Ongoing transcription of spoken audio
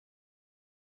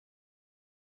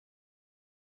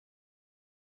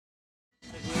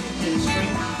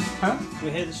Huh? We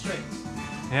hear the strings.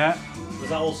 Yeah. Was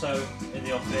that also in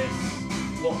the office?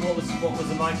 What was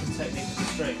the miking technique with the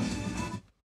strings?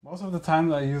 Most of the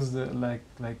time I use like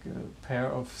a pair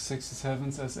of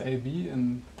 67s as AB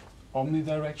in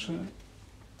omnidirectional.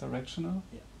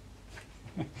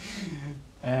 Yeah.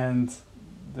 And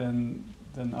then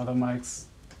other mics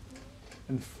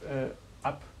in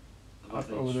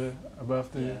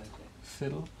above the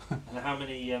fiddle.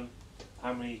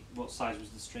 And what size was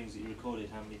the strings that you recorded?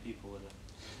 How many people were there?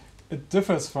 It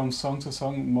differs from song to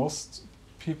song. Most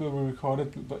people we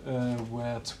recorded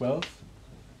were 12,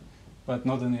 but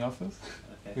not in the office.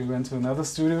 Okay. We went to another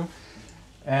studio,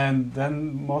 and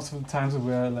then most of the times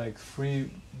we were like 3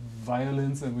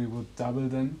 violins and we would double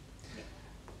them.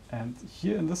 Yeah. And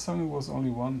here in this song it was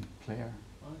only 1 player.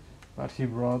 Okay. But he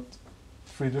brought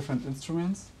 3 different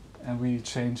instruments, and we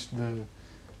changed the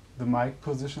mic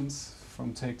positions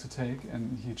from take to take,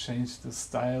 and he changed the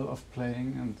style of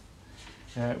playing. And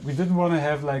we didn't want to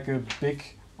have like a big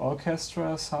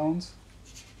orchestra sound,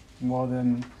 more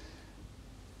than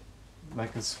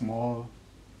like a small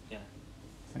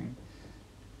thing.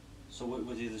 So what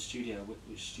was the studio?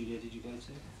 Which studio did you go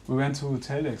to? We went to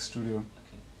Teldex studio.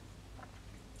 Okay.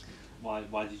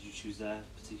 Why did you choose there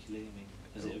particularly? I mean,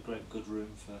 is it a good room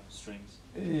for strings?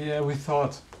 Yeah, we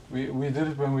thought. We did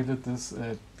it when we did this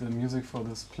the music for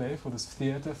this play, for this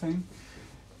theater thing.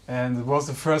 And it was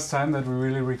the first time that we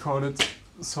really recorded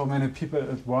so many people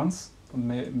at once and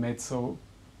made so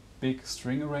big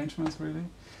string arrangements really.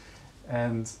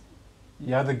 And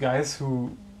yeah, the guys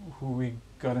who we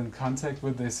got in contact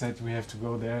with, they said we have to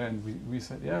go there, and we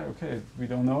said, yeah, okay, we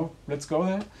don't know, let's go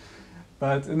there.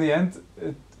 But in the end,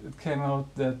 it came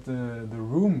out that the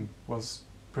room was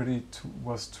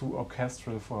too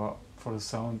orchestral for the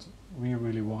sound we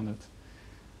really wanted.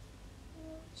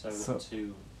 So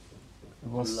it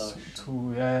was lush.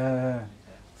 Okay.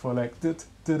 For like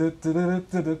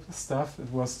stuff,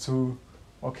 it was too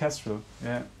orchestral.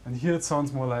 Yeah, and here it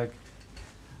sounds more like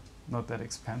not that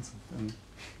expensive and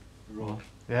raw.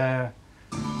 Yeah.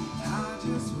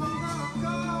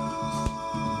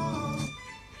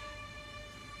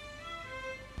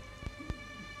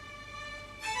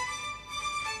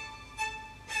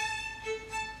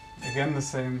 Again the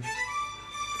same.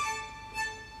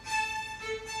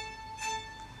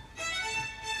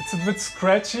 It's a bit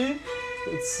scratchy.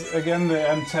 It's again the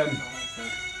M10.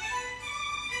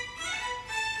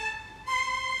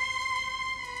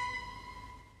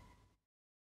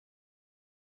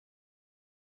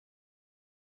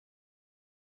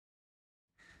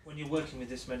 When you're working with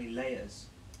this many layers,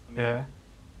 I mean,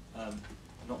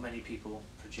 not many people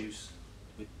produce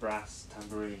with brass,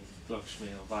 tambourine,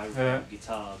 glockenspiel, vibraphone,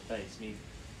 guitar, bass. I mean,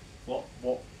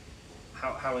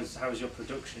 how has your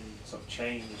production sort of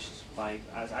changed?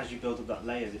 As you build up that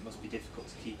layers, it must be difficult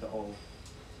to keep it all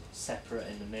separate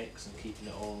in the mix and keeping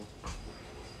it all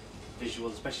visual,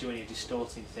 especially when you're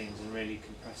distorting things and really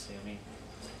compressing. I mean,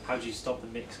 how do you stop the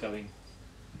mix going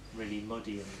really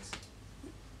muddy and?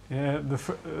 Yeah,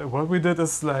 what we did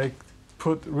is like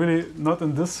put really, not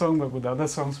in this song but with other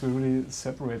songs, we really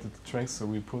separated the tracks. So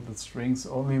we put the strings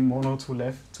only mono to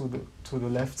the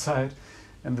left side,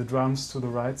 and the drums to the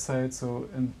right side. So,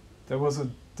 and there was a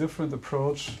different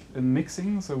approach in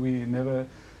mixing. So we never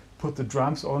put the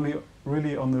drums only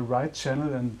really on the right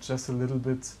channel and just a little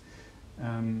bit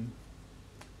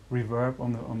reverb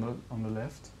on the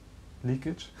left,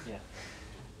 leakage. Yeah.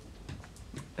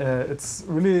 It's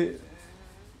really.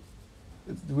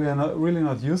 We are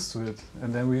not used to it,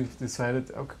 and then we've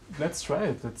decided, okay, let's try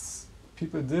it.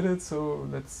 People did it, so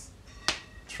let's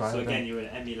try it. So again, you were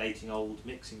emulating old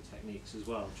mixing techniques as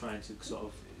well, trying to sort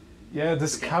of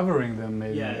discovering them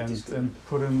maybe, and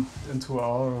put them into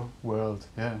our world.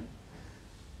 Yeah.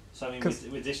 So I mean,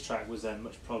 with this track, was there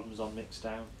much problems on mix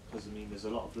down? Because I mean, there's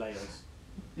a lot of layers.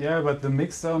 Yeah, but the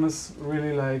mix down is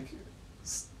really like.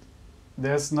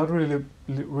 There's not really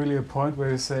a point where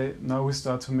you say now we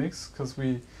start to mix, because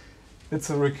it's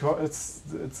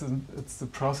the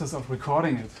process of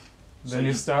recording it. So then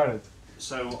you start it.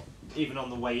 So even on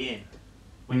the way in,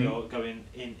 when you're going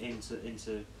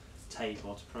into tape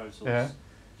or to Pro Tools,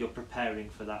 you're preparing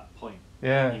for that point.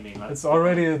 Yeah, you mean, like, it's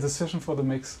already a decision for the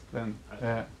mix then. Okay.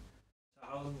 Yeah.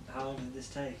 So how long did this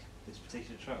take? This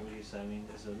particular track, would you say? I mean,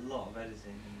 there's a lot of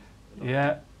editing.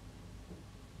 Yeah.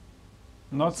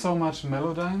 Not so much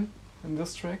Melodyne in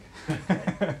this track.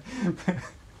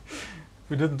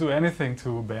 We didn't do anything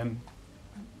to Ben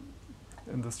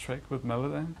in this track with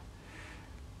Melodyne.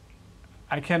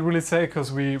 I can't really say,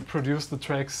 because we produced the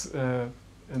tracks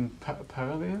in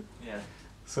parallel. Yeah.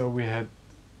 So we had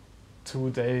 2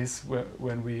 days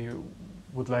when we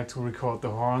would like to record the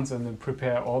horns and then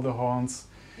prepare all the horns,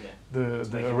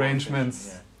 the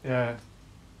arrangements. Yeah.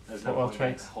 There's for no all point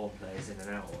getting tracks. horn players in and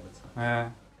out all the time. Yeah.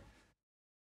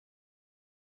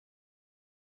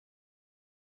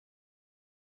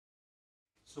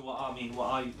 So what are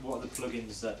the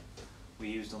plugins that we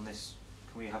used on this?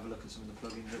 Can we have a look at some of the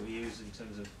plugins that we used in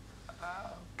terms of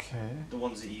Okay. the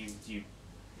ones that you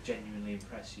genuinely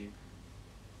impress you?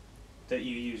 That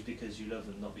you use because you love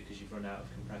them, not because you've run out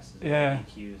of compressors or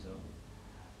EQs or...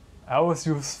 I always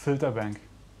use filter bank.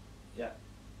 Yeah.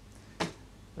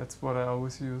 That's what I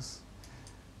always use.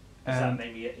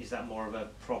 Is that more of a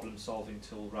problem solving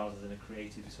tool rather than a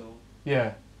creative tool?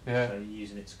 Yeah. So you're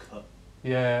using it to cut?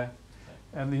 Yeah.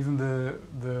 And even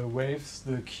the waves,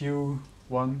 the Q1,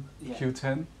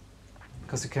 Q10,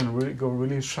 because you can really go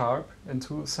really sharp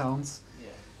into sounds. Yeah.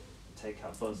 Take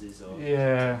out buzzes or...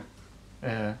 Yeah.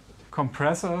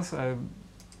 Compressors,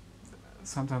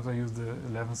 sometimes I use the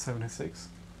 1176.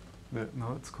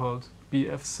 It's called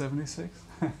BF76.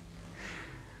 And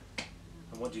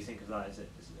what do you think of that? Is it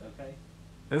okay?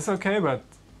 It's okay, but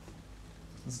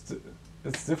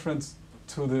it's different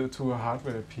to a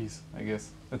hardware piece, I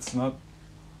guess. It's not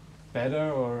better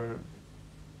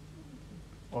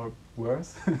or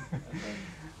worse. Okay.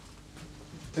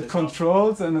 It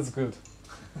controls and it's good,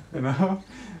 you know,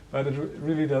 but it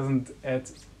really doesn't add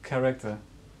character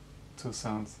to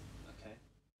sounds. Okay.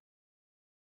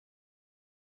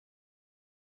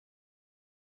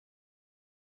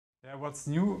 Yeah, what's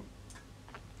new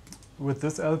with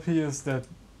this LP is that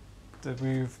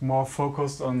we've more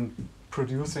focused on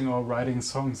producing or writing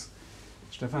songs.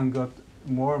 Stefan got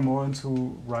more and more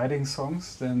into writing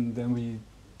songs than we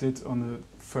did on the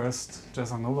first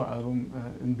Jazzanova album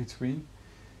in between.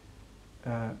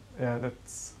 Yeah,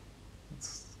 that's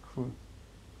cool.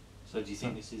 So do you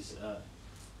think this is a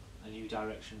new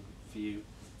direction for you?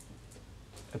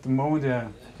 At the moment,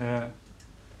 yeah.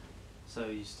 So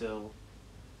you're still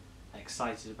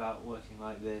excited about working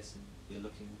like this, and you're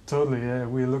looking... Totally, yeah.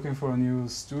 We're looking for a new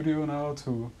studio now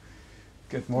to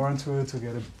get more into it, to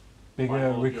get a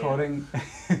bigger recording.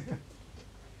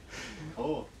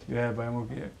 Oh. Yeah, buy more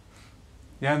gear.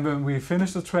 Yeah, and when we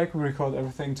finish the track, we record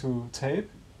everything to tape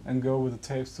and go with the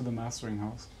tapes to the mastering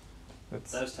house.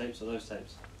 That's those tapes or those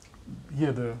tapes?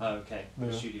 Yeah, Oh, okay.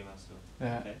 The studio master.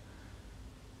 Yeah. Okay.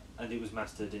 And it was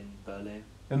mastered in Berlin?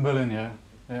 In Berlin, yeah.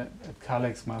 Yeah, at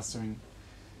Kalex Mastering.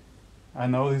 I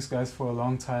know these guys for a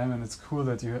long time, and it's cool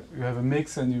that you have a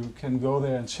mix and you can go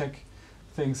there and check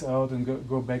things out and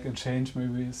go back and change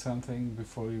maybe something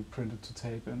before you print it to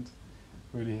tape and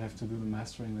really have to do the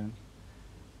mastering then.